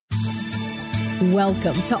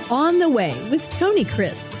Welcome to On the Way with Tony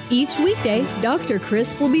Crisp. Each weekday, Dr.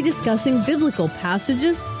 Crisp will be discussing biblical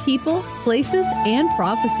passages, people, places, and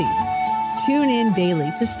prophecies. Tune in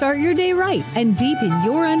daily to start your day right and deepen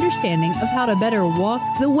your understanding of how to better walk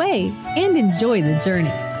the way and enjoy the journey.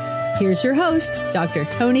 Here's your host, Dr.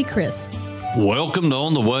 Tony Crisp. Welcome to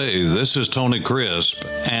On the Way. This is Tony Crisp,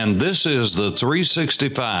 and this is the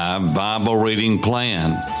 365 Bible Reading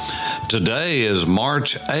Plan. Today is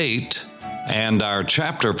March 8th, and our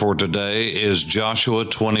chapter for today is Joshua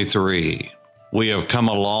 23. We have come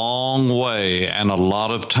a long way, and a lot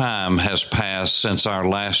of time has passed since our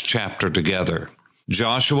last chapter together.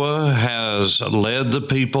 Joshua has led the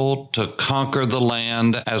people to conquer the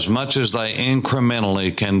land as much as they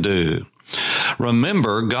incrementally can do.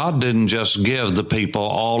 Remember, God didn't just give the people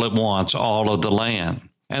all at once all of the land.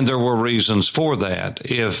 And there were reasons for that.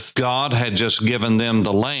 If God had just given them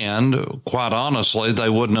the land, quite honestly, they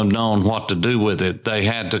wouldn't have known what to do with it. They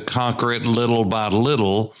had to conquer it little by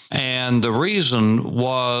little. And the reason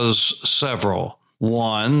was several.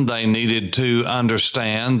 One, they needed to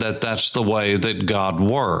understand that that's the way that God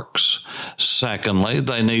works. Secondly,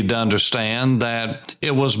 they need to understand that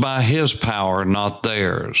it was by His power, not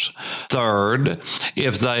theirs. Third,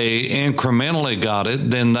 if they incrementally got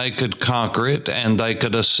it, then they could conquer it and they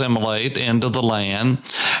could assimilate into the land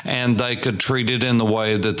and they could treat it in the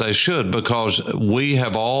way that they should, because we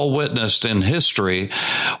have all witnessed in history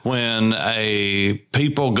when a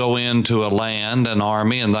people go into a land, an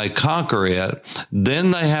army, and they conquer it,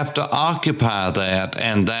 then they have to occupy that,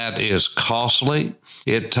 and that is costly.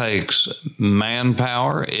 It takes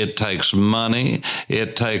manpower, it takes money,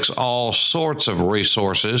 it takes all sorts of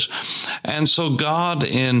resources. And so God,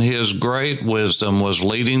 in His great wisdom, was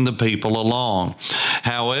leading the people along.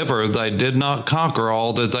 However, they did not conquer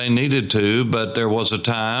all that they needed to, but there was a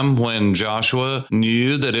time when Joshua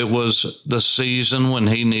knew that it was the season when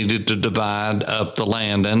he needed to divide up the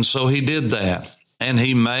land, and so he did that. And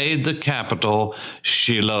he made the capital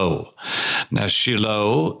Shiloh. Now,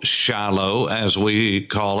 Shiloh, as we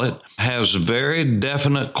call it, has very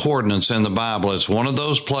definite coordinates in the Bible. It's one of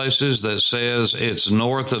those places that says it's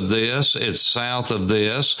north of this, it's south of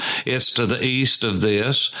this, it's to the east of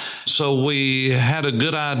this. So we had a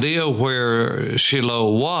good idea where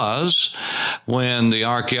Shiloh was when the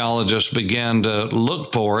archaeologists began to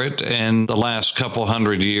look for it in the last couple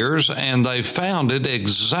hundred years, and they found it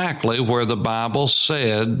exactly where the Bible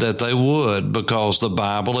said that they would, because the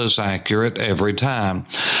Bible is accurate every time.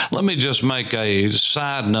 Let me just make a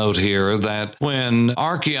side note here that when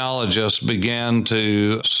archaeologists began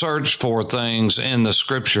to search for things in the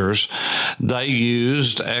scriptures, they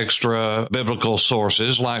used extra biblical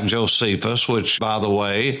sources like Josephus, which, by the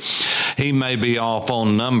way, he may be off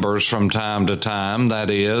on numbers from time to time. That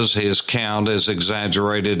is, his count is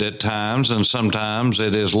exaggerated at times, and sometimes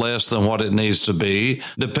it is less than what it needs to be,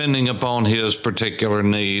 depending upon his particular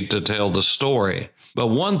need to tell the story. But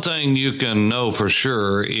one thing you can know for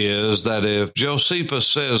sure is that if Josephus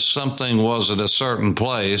says something was at a certain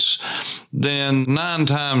place, then 9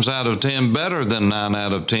 times out of 10, better than 9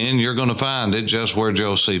 out of 10, you're going to find it just where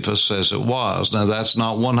Josephus says it was. Now, that's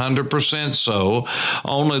not 100% so.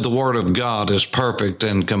 Only the Word of God is perfect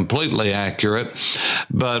and completely accurate.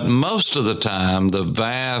 But most of the time, the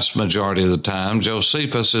vast majority of the time,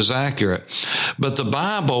 Josephus is accurate. But the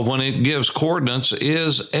Bible, when it gives coordinates,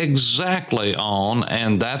 is exactly on,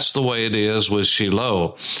 and that's the way it is with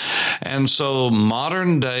Shiloh. And so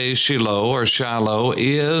modern day Shiloh or Shiloh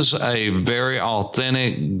is a very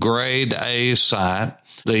authentic grade A site.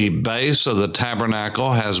 The base of the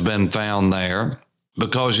tabernacle has been found there.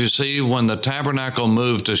 Because you see, when the tabernacle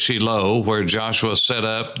moved to Shiloh, where Joshua set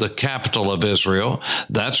up the capital of Israel,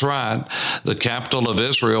 that's right, the capital of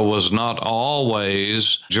Israel was not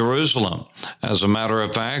always Jerusalem. As a matter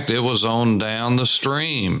of fact, it was on down the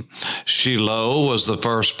stream. Shiloh was the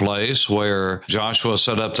first place where Joshua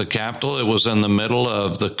set up the capital. It was in the middle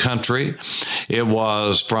of the country. It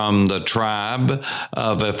was from the tribe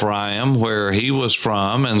of Ephraim, where he was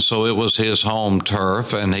from, and so it was his home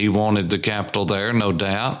turf, and he wanted the capital there, no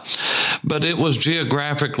doubt. But it was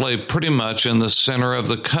geographically pretty much in the center of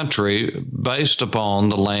the country based upon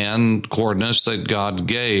the land coordinates that God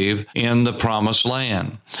gave in the promised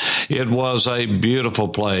land. It was a beautiful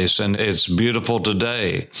place, and it's beautiful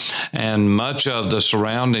today. And much of the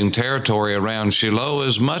surrounding territory around Shiloh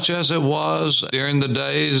is much as it was during the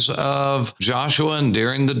days of Joshua and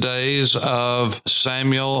during the days of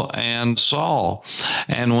Samuel and Saul.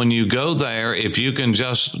 And when you go there, if you can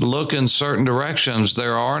just look in certain directions,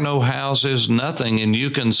 there are no houses, nothing, and you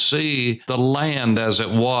can see the land as it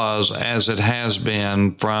was, as it has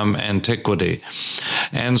been from antiquity.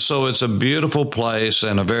 And so it's a beautiful place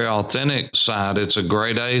and a very authentic site. It's a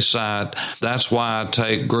grade A site. That's why I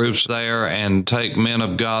take groups there and take men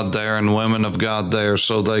of God there and women of God there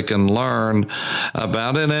so they can learn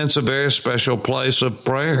about it. And it's a very special place of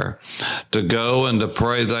prayer to go and to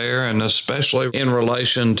pray there, and especially in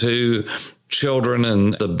relation to children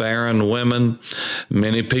and the barren women.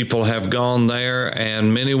 Many people have gone there,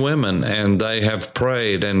 and many women, and they have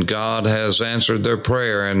prayed, and God has answered their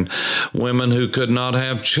prayer. And women who could not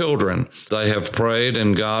have children, they have prayed,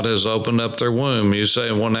 and God has opened up their womb. You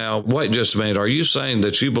say, well, now, wait just a minute. Are you saying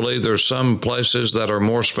that you believe there's some places that are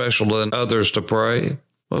more special than others to pray?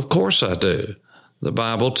 Well, of course I do. The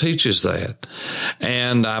Bible teaches that.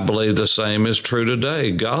 And I believe the same is true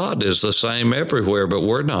today. God is the same everywhere, but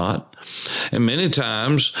we're not. And many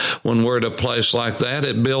times when we're at a place like that,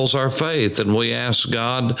 it builds our faith, and we ask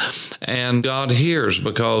God, and God hears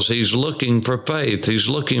because He's looking for faith. He's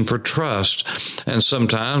looking for trust. And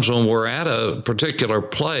sometimes when we're at a particular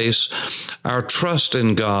place, our trust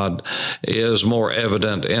in God is more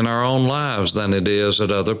evident in our own lives than it is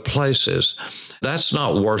at other places. That's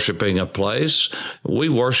not worshiping a place. We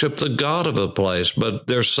worship the God of a place, but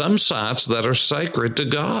there's some sites that are sacred to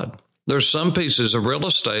God. There's some pieces of real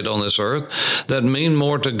estate on this earth that mean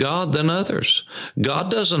more to God than others. God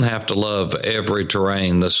doesn't have to love every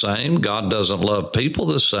terrain the same. God doesn't love people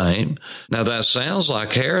the same. Now, that sounds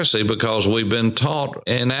like heresy because we've been taught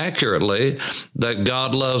inaccurately that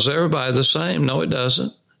God loves everybody the same. No, He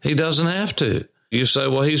doesn't. He doesn't have to. You say,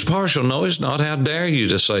 well, He's partial. No, He's not. How dare you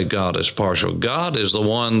to say God is partial? God is the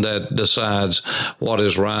one that decides what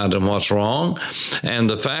is right and what's wrong. And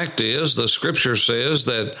the fact is, the Scripture says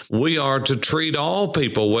that we are to treat all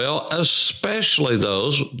people well, especially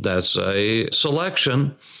those, that's a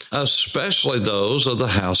selection, especially those of the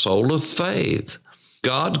household of faith.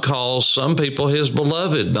 God calls some people His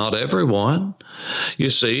beloved, not everyone. You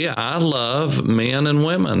see, I love men and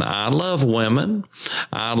women. I love women.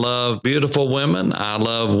 I love beautiful women. I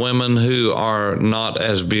love women who are not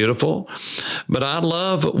as beautiful. But I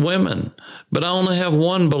love women. But I only have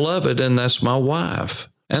one beloved, and that's my wife.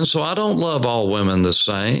 And so I don't love all women the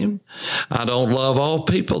same. I don't love all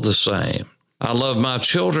people the same. I love my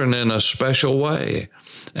children in a special way.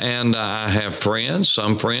 And I have friends,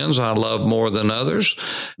 some friends I love more than others.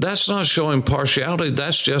 That's not showing partiality.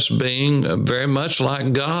 That's just being very much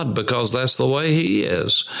like God, because that's the way He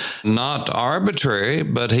is. Not arbitrary,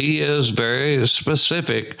 but He is very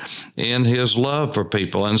specific in His love for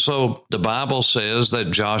people. And so the Bible says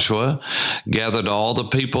that Joshua gathered all the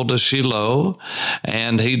people to Shiloh,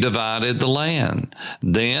 and he divided the land.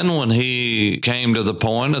 Then when he came to the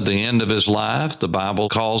point at the end of his life, the Bible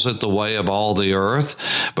calls it the way of all the earth,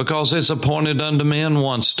 because it's appointed unto men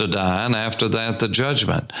once to die, and after that the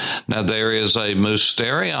judgment. Now there is a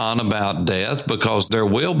mysterion about death, because there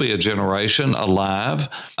will be a generation alive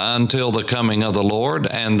until the coming of the Lord,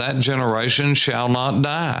 and that generation shall not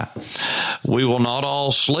die. We will not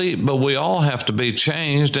all sleep, but we all have to be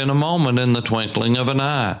changed in a moment, in the twinkling of an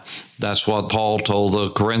eye. That's what Paul told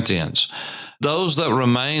the Corinthians. Those that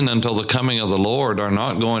remain until the coming of the Lord are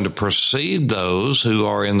not going to precede those who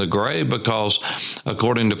are in the grave, because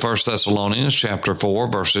according to 1 Thessalonians chapter 4,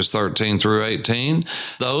 verses 13 through 18,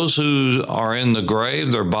 those who are in the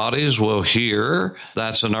grave, their bodies will hear.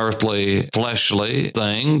 That's an earthly, fleshly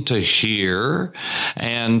thing, to hear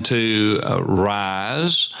and to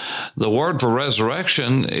rise. The word for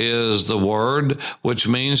resurrection is the word which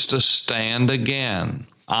means to stand again.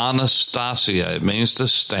 Anastasia, it means to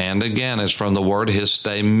stand again. It's from the word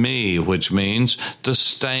histemi, which means to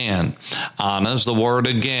stand. Ana is the word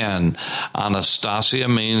again. Anastasia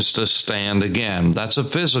means to stand again. That's a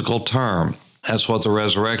physical term. That's what the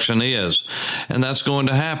resurrection is, and that's going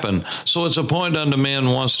to happen. So it's appointed unto men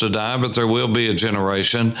once to die, but there will be a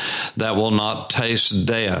generation that will not taste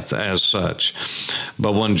death as such.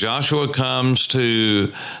 But when Joshua comes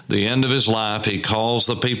to the end of his life, he calls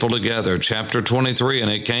the people together. Chapter 23,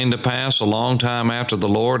 and it came to pass a long time after the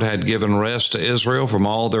Lord had given rest to Israel from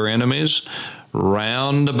all their enemies,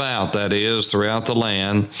 round about, that is, throughout the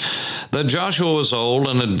land, that Joshua was old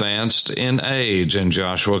and advanced in age. And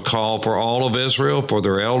Joshua called for all of Israel, for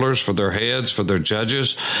their elders, for their heads, for their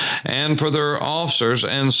judges, and for their officers,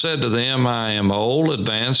 and said to them, I am old,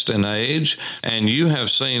 advanced in age, and you have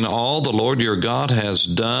seen all the Lord your God has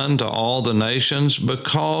done to all the nations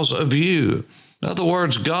because of you. In other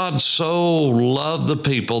words, God so loved the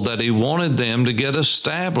people that he wanted them to get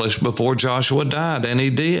established before Joshua died, and he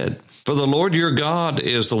did. For the Lord your God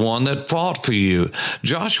is the one that fought for you.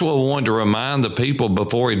 Joshua wanted to remind the people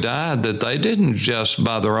before he died that they didn't just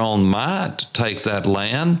by their own might take that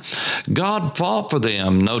land. God fought for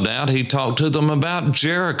them. No doubt he talked to them about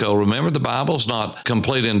Jericho. Remember, the Bible's not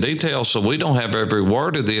complete in detail, so we don't have every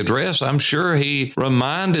word of the address. I'm sure he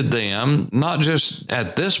reminded them, not just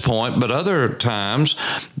at this point, but other times,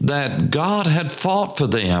 that God had fought for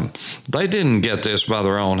them. They didn't get this by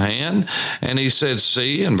their own hand. And he said,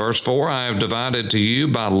 see, in verse 4, I have divided to you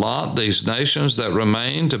by lot these nations that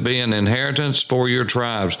remain to be an inheritance for your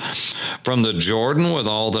tribes, from the Jordan with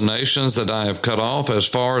all the nations that I have cut off as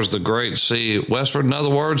far as the great sea westward. In other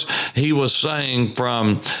words, he was saying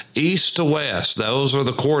from east to west, those are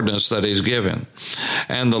the coordinates that he's given.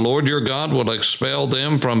 And the Lord your God will expel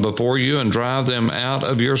them from before you and drive them out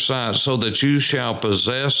of your sight, so that you shall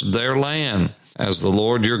possess their land, as the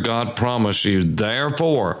Lord your God promised you.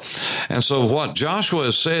 Therefore, and so what Joshua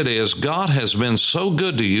has said is, God has been so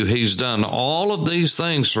good to you. He's done all of these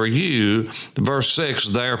things for you. Verse 6,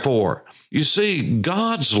 therefore. You see,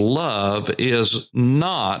 God's love is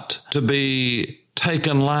not to be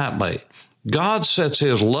taken lightly. God sets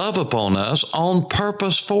his love upon us on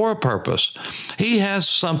purpose for a purpose. He has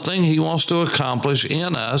something he wants to accomplish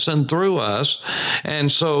in us and through us.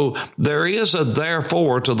 And so there is a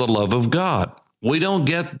therefore to the love of God. We don't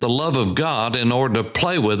get the love of God in order to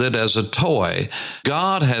play with it as a toy.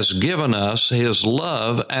 God has given us his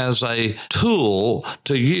love as a tool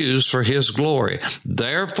to use for his glory.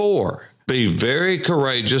 Therefore, be very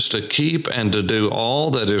courageous to keep and to do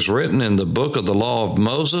all that is written in the book of the law of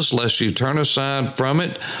Moses, lest you turn aside from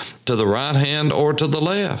it to the right hand or to the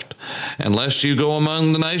left, and lest you go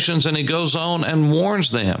among the nations. And he goes on and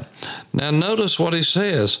warns them. Now notice what he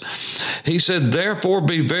says. He said, therefore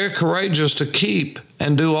be very courageous to keep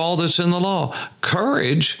and do all this in the law.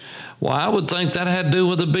 Courage? Well, I would think that had to do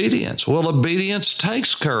with obedience. Well, obedience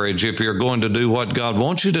takes courage if you're going to do what God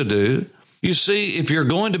wants you to do. You see, if you're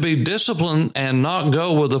going to be disciplined and not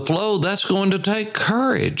go with the flow, that's going to take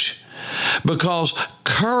courage, because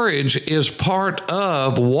courage is part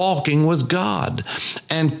of walking with God.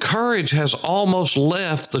 And courage has almost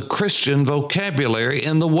left the Christian vocabulary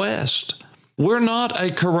in the West. We're not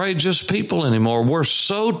a courageous people anymore. We're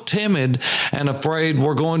so timid and afraid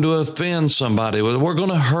we're going to offend somebody, we're going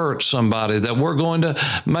to hurt somebody, that we're going to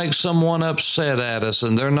make someone upset at us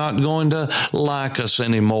and they're not going to like us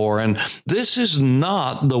anymore. And this is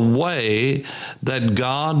not the way that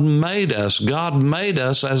God made us. God made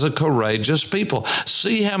us as a courageous people.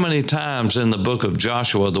 See how many times in the book of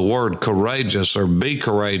Joshua the word courageous or be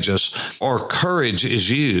courageous or courage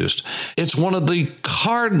is used. It's one of the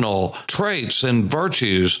cardinal traits and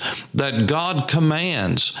virtues that God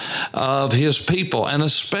commands of his people, and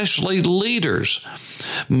especially leaders.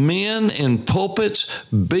 Men in pulpits,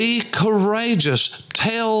 be courageous.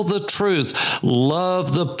 Tell the truth.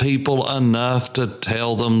 Love the people enough to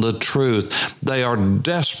tell them the truth. They are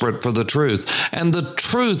desperate for the truth, and the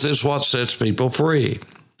truth is what sets people free.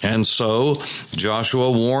 And so Joshua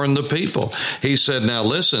warned the people. He said, now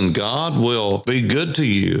listen, God will be good to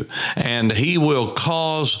you, and he will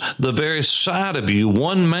cause the very sight of you,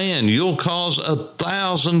 one man, you'll cause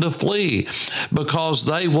 1,000 to flee, because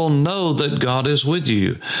they will know that God is with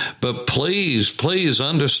you. But please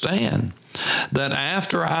understand that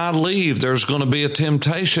after I leave, there's going to be a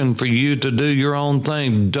temptation for you to do your own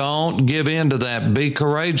thing. Don't give in to that. Be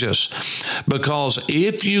courageous. Because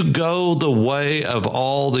if you go the way of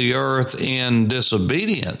all the earth in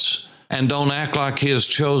disobedience and don't act like his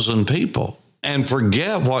chosen people and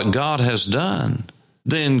forget what God has done,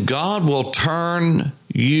 then God will turn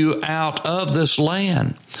you out of this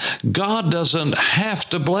land. God doesn't have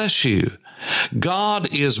to bless you.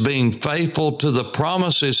 God is being faithful to the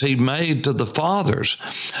promises he made to the fathers.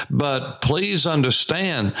 But please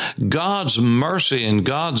understand, God's mercy and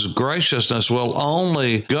God's graciousness will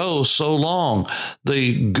only go so long.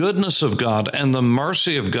 The goodness of God and the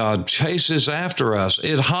mercy of God chases after us.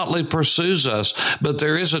 It hotly pursues us. But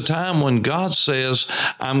there is a time when God says,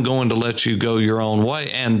 I'm going to let you go your own way.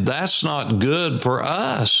 And that's not good for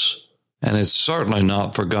us. And it's certainly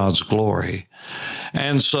not for God's glory.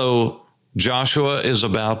 And so Joshua is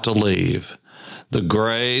about to leave. The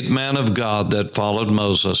great man of God that followed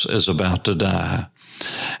Moses is about to die.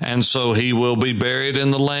 And so he will be buried in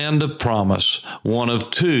the land of promise, one of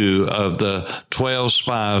 2 of the 12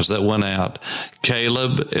 spies that went out.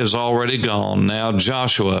 Caleb is already gone. Now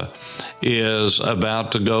Joshua is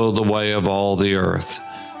about to go the way of all the earth.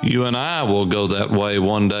 You and I will go that way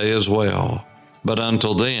one day as well. But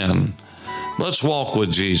until then, let's walk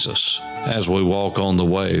with Jesus as we walk on the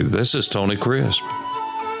way. This is Tony Crisp.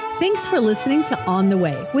 Thanks for listening to On the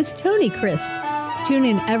Way with Tony Crisp. Tune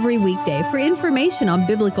in every weekday for information on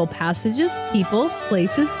biblical passages, people,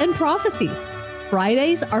 places, and prophecies.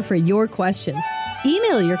 Fridays are for your questions.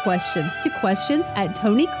 Email your questions to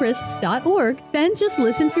questions@tonycrisp.org. Then just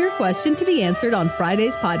listen for your question to be answered on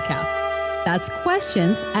Friday's podcast. That's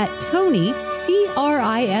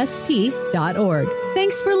questions@tonycrisp.org.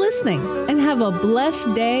 Thanks for listening and have a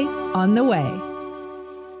blessed day on the way.